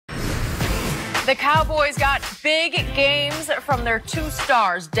The Cowboys got big games from their two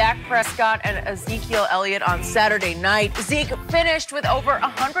stars, Dak Prescott and Ezekiel Elliott, on Saturday night. Zeke finished with over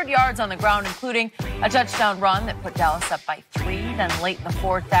 100 yards on the ground, including a touchdown run that put Dallas up by 3. Then late in the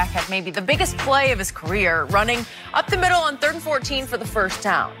fourth, Dak had maybe the biggest play of his career, running up the middle on 3rd and 14 for the first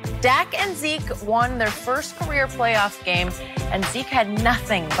down. Dak and Zeke won their first career playoff game, and Zeke had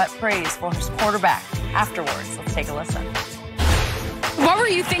nothing but praise for his quarterback afterwards. Let's take a listen. What were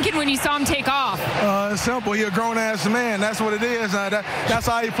you thinking when you saw him take off? It's simple. He's a grown-ass man. That's what it is. That's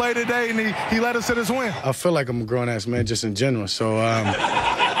how he played today, and he led us to this win. I feel like I'm a grown-ass man just in general. So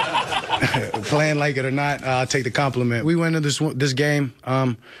playing like it or not, I'll take the compliment. We went into this game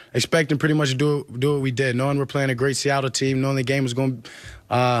expecting pretty much to do what we did, knowing we're playing a great Seattle team, knowing the game was going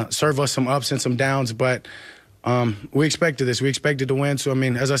to serve us some ups and some downs, but we expected this. We expected to win. So, I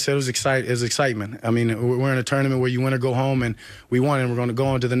mean, as I said, it was excitement. I mean, we're in a tournament where you win or go home, and we won, and we're going to go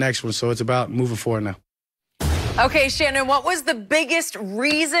on to the next one. So it's about moving forward now. Okay, Shannon, what was the biggest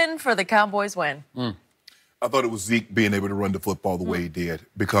reason for the Cowboys win? I thought it was Zeke being able to run the football the way he did,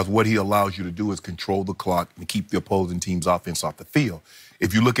 because what he allows you to do is control the clock and keep the opposing team's offense off the field.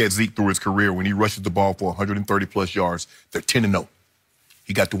 If you look at Zeke through his career, when he rushes the ball for 130-plus yards, they're 10-0.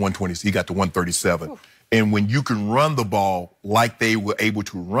 He got to 120. He got to 137. Ooh. And when you can run the ball like they were able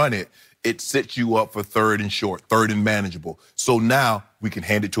to run it, it sets you up for 3rd and short, 3rd and manageable. So now we can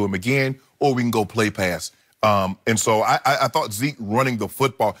hand it to him again, or we can go play pass. And so I thought Zeke running the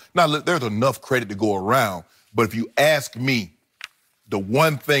football. Now, look, there's enough credit to go around. But if you ask me, the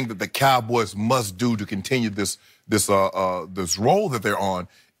one thing that the Cowboys must do to continue this role that they're on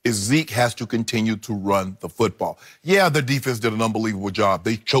is Zeke has to continue to run the football. Yeah, the defense did an unbelievable job.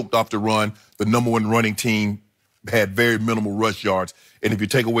 They choked off the run. The #1 running team had very minimal rush yards. And if you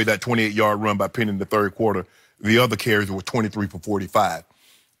take away that 28-yard run by Penny in the 3rd quarter, the other carries were 23 for 45.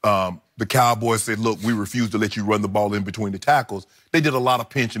 The Cowboys said, look, we refuse to let you run the ball in between the tackles. They did a lot of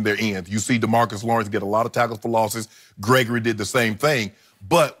pinching their ends. You see DeMarcus Lawrence get a lot of tackles for losses. Gregory did the same thing.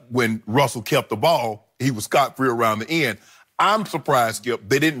 But when Russell kept the ball, he was scot-free around the end. I'm surprised, Skip,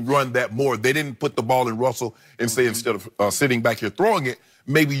 they didn't run that more. They didn't put the ball in Russell and say, instead of sitting back here throwing it,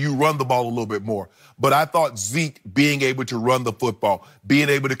 maybe you run the ball a little bit more. But I thought Zeke being able to run the football, being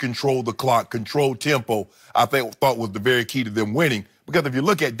able to control the clock, control tempo, I thought was the very key to them winning. Because if you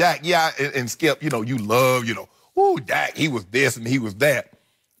look at Dak, and Skip, you love, ooh, Dak, he was this and he was that.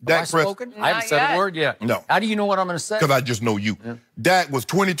 Dak Prescott. I haven't said a word yet. No. How do you know what I'm going to say? Because I just know you. Yeah. Dak was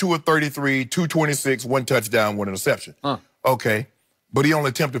 22 of 33, 226, 1 touchdown, 1 interception. Okay, but he only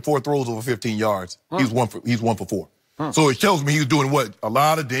attempted 4 throws over 15 yards. He's one for 4. So it shows me he was doing what? A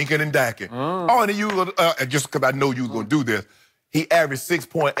lot of dinking and dacking. Oh, and you just because I know you was going to do this, he averaged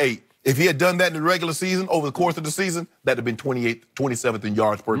 6.8. If he had done that in the regular season, over the course of the season, that'd have been 27th in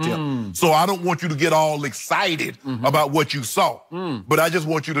yards per attempt. So I don't want you to get all excited about what you saw. But I just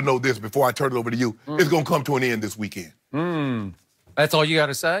want you to know this before I turn it over to you. It's going to come to an end this weekend. That's all you got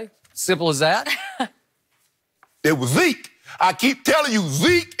to say? Simple as that? It was Zeke. I keep telling you,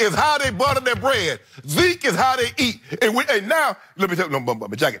 Zeke is how they butter their bread. Zeke is how they eat. And now, let me tell you, my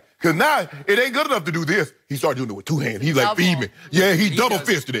jacket. Because now, it ain't good enough to do this. He started doing it with 2 hands. He's like, feed me. Yeah, he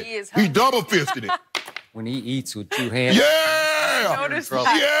double-fisted it. He double-fisted it. When he eats with 2 hands. Yeah! Notice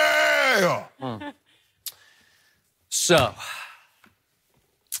that. Yeah! So,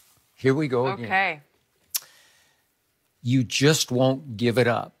 here we go again. Okay. You just won't give it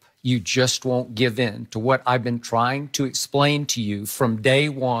up. You just won't give in to what I've been trying to explain to you from day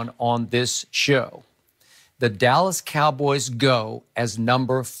one on this show. The Dallas Cowboys go as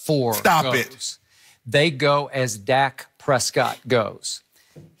number 4 Stop goes. it. They go as Dak Prescott goes.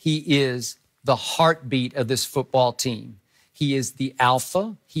 He is the heartbeat of this football team. He is the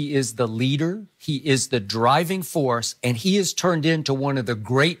alpha. He is the leader. He is the driving force, and he has turned into one of the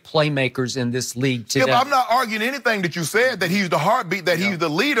great playmakers in this league today. Yeah, but I'm not arguing anything that you said, that he's the heartbeat, that he's the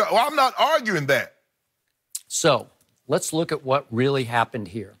leader. Well, I'm not arguing that. So let's look at what really happened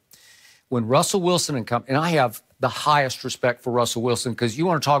here. When Russell Wilson and I have the highest respect for Russell Wilson, because you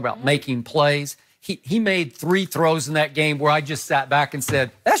want to talk about making plays. He made 3 throws in that game where I just sat back and said,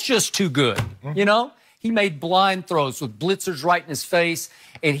 that's just too good, He made blind throws with blitzers right in his face,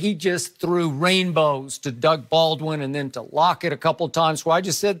 and he just threw rainbows to Doug Baldwin and then to Lockett a couple of times where I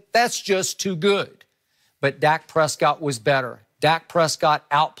just said, that's just too good. But Dak Prescott was better. Dak Prescott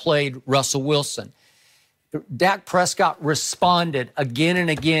outplayed Russell Wilson. Dak Prescott responded again and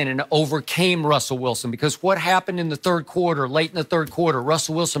again and overcame Russell Wilson, because what happened in the 3rd quarter, late in the 3rd quarter,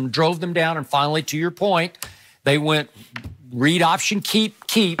 Russell Wilson drove them down, and finally, to your point, they went read option, keep,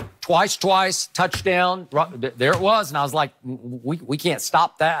 twice, touchdown. There it was. And I was like, we can't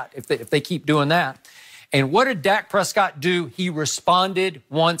stop that if they keep doing that. And what did Dak Prescott do? He responded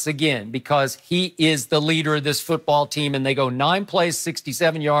once again because he is the leader of this football team. And they go 9 plays,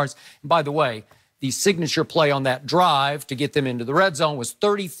 67 yards. And by the way, the signature play on that drive to get them into the red zone was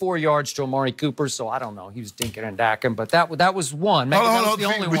 34 yards to Amari Cooper. So I don't know. He was dinking and dacking, but that was one. Maybe that was the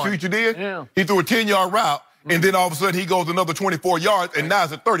only one. See what you did? Yeah. He threw a 10-yard route. And then all of a sudden he goes another 24 yards, and now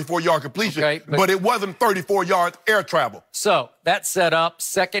it's a 34-yard completion. Okay, but it wasn't 34 yards air travel. So that set up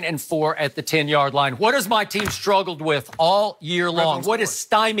 2nd and 4 at the 10-yard line. What has my team struggled with all year long? What has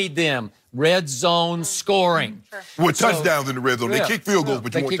stymied them? Red zone scoring. With touchdowns in the red zone. They kick field goals,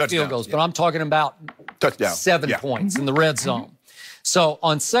 but you want touchdowns. Field goals, but I'm talking about touchdowns. 7 points in the red zone. So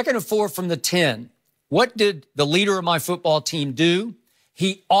on 2nd and 4 from the 10, what did the leader of my football team do?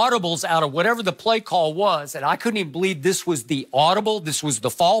 He audibles out of whatever the play call was, and I couldn't even believe this was the audible. This was the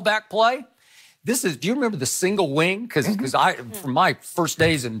fallback play. Do you remember the single wing? Because from my first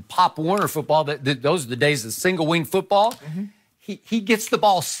days in Pop Warner football, those are the days of single wing football. He gets the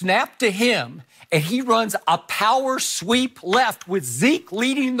ball snapped to him, and he runs a power sweep left with Zeke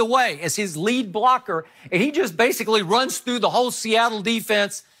leading the way as his lead blocker, and he just basically runs through the whole Seattle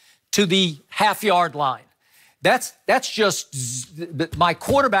defense to the half-yard line. That's just my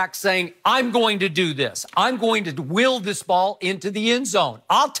quarterback saying, I'm going to do this. I'm going to will this ball into the end zone.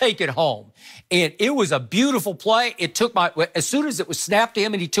 I'll take it home. And it was a beautiful play. As soon as it was snapped to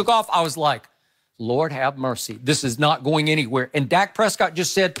him and he took off, I was like, Lord have mercy. This is not going anywhere. And Dak Prescott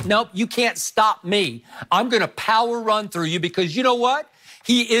just said, nope, you can't stop me. I'm going to power run through you because you know what?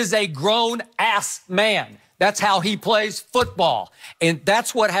 He is a grown-ass man. That's how he plays football. And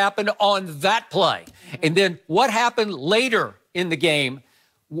that's what happened on that play. And then what happened later in the game,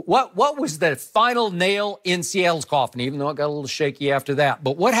 what was the final nail in Seattle's coffin, even though it got a little shaky after that.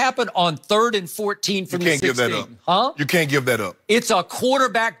 But what happened on 3rd and 14 from the 16? You can't give that up. Huh? You can't give that up. It's a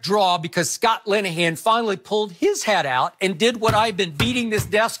quarterback draw because Scott Linehan finally pulled his hat out and did what I've been beating this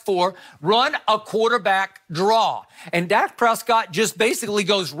desk for, run a quarterback draw. And Dak Prescott just basically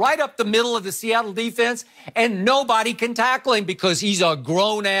goes right up the middle of the Seattle defense, and nobody can tackle him because he's a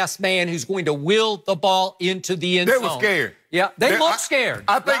grown-ass man who's going to will the ball into the end zone. They were scared. Yeah, they look scared.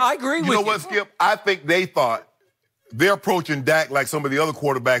 I agree with you. You know what, Skip? I think they thought they're approaching Dak like some of the other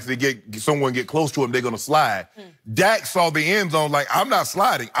quarterbacks. Someone get close to him, they're going to slide. Dak saw the end zone like, I'm not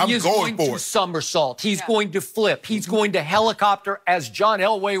sliding. I'm going for it. He's going to somersault. He's going to flip. He's going to helicopter, as John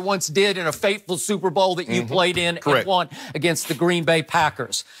Elway once did in a fateful Super Bowl that you played in and won against the Green Bay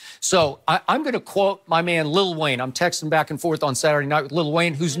Packers. So I'm going to quote my man Lil Wayne. I'm texting back and forth on Saturday night with Lil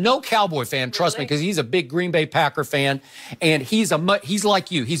Wayne, who's no Cowboy fan, trust me, because he's a big Green Bay Packer fan, and he's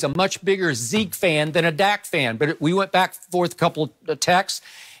like you. He's a much bigger Zeke fan than a Dak fan. But we went back and forth a couple of texts,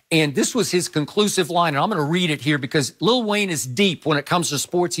 and this was his conclusive line, and I'm going to read it here because Lil Wayne is deep when it comes to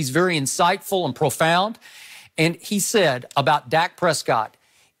sports. He's very insightful and profound, and he said about Dak Prescott,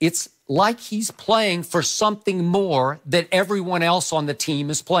 it's like he's playing for something more than everyone else on the team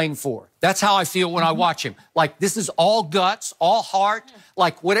is playing for. That's how I feel when I watch him. Like, this is all guts, all heart.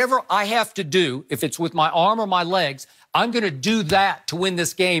 Like, whatever I have to do, if it's with my arm or my legs, I'm going to do that to win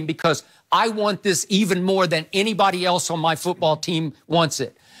this game because I want this even more than anybody else on my football team wants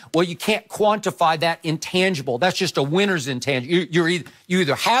it. Well, you can't quantify that intangible. That's just a winner's intangible. You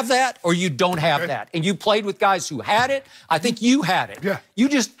either have that or you don't have that. And you played with guys who had it. I think you had it. Yeah. You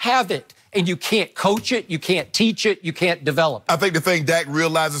just have it. And you can't coach it. You can't teach it. You can't develop it. I think the thing Dak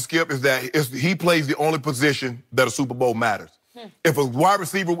realizes, Skip, is that he plays the only position that a Super Bowl matters. If a wide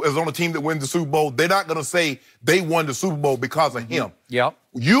receiver is on a team that wins the Super Bowl, they're not going to say they won the Super Bowl because of him. Yep.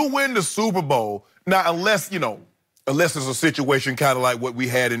 You win the Super Bowl, now unless it's a situation kind of like what we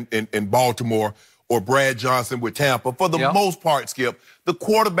had in Baltimore or Brad Johnson with Tampa. For the most part, Skip, the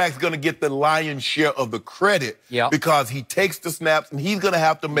quarterback's going to get the lion's share of the credit because he takes the snaps and he's going to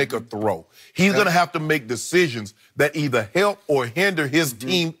have to make a throw. He's going to have to make decisions that either help or hinder his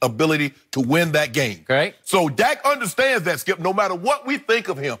team's ability to win that game. So Dak understands that, Skip, no matter what we think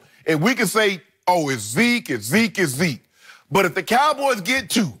of him. And we can say, oh, it's Zeke, it's Zeke, it's Zeke. But if the Cowboys get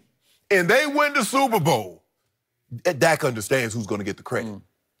 2 and they win the Super Bowl, Dak understands who's going to get the credit.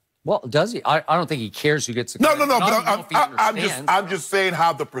 Well, does he? I don't think he cares who gets the credit. No. But I'm just saying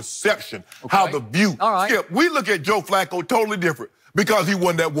how the perception, how the view. All right. Skip, we look at Joe Flacco totally different because he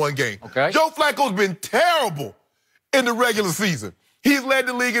won that one game. Joe Flacco's been terrible in the regular season. He's led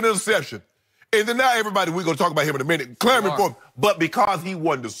the league in interception. And then now everybody, we're going to talk about him in a minute, clamoring for him. But because he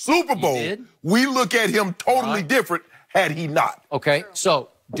won the Super Bowl, we look at him totally different had he not. Okay, so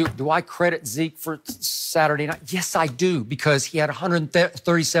do I credit Zeke for Saturday night? Yes, I do, because he had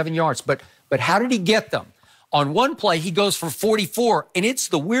 137 yards. But how did he get them? On one play, he goes for 44, and it's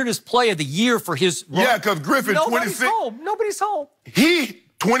the weirdest play of the year for his run. Yeah, because Griffin, Nobody's 26. home. Nobody's home. He,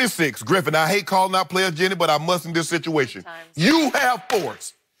 26, Griffin, I hate calling out players, Jenny, but I must in this situation. You have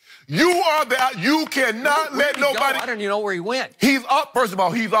force. You cannot let nobody. I don't even know where he went. He's up, first of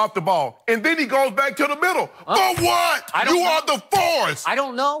all, he's off the ball. And then he goes back to the middle. For what? You are the force. I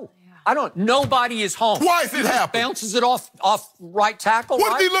don't know. Nobody is home. Twice it happened. Bounces it off right tackle.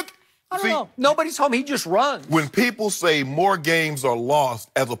 What right? did he look? I don't know. Nobody's home. He just runs. When people say more games are lost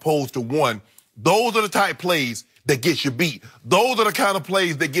as opposed to won, those are the type plays that get you beat. Those are the kind of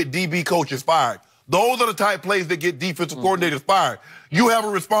plays that get DB coaches fired. Those are the type plays that get defensive coordinators fired. You have a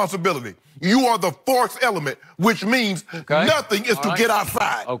responsibility. You are the fourth element, which means nothing is to get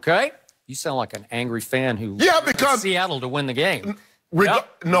outside. Okay. You sound like an angry fan who because Seattle to win the game.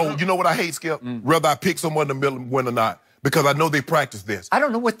 No, you know what I hate, Skip? Whether I pick someone in the middle and win or not, because I know they practice this. I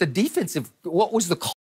don't know what the defensive, what was the call?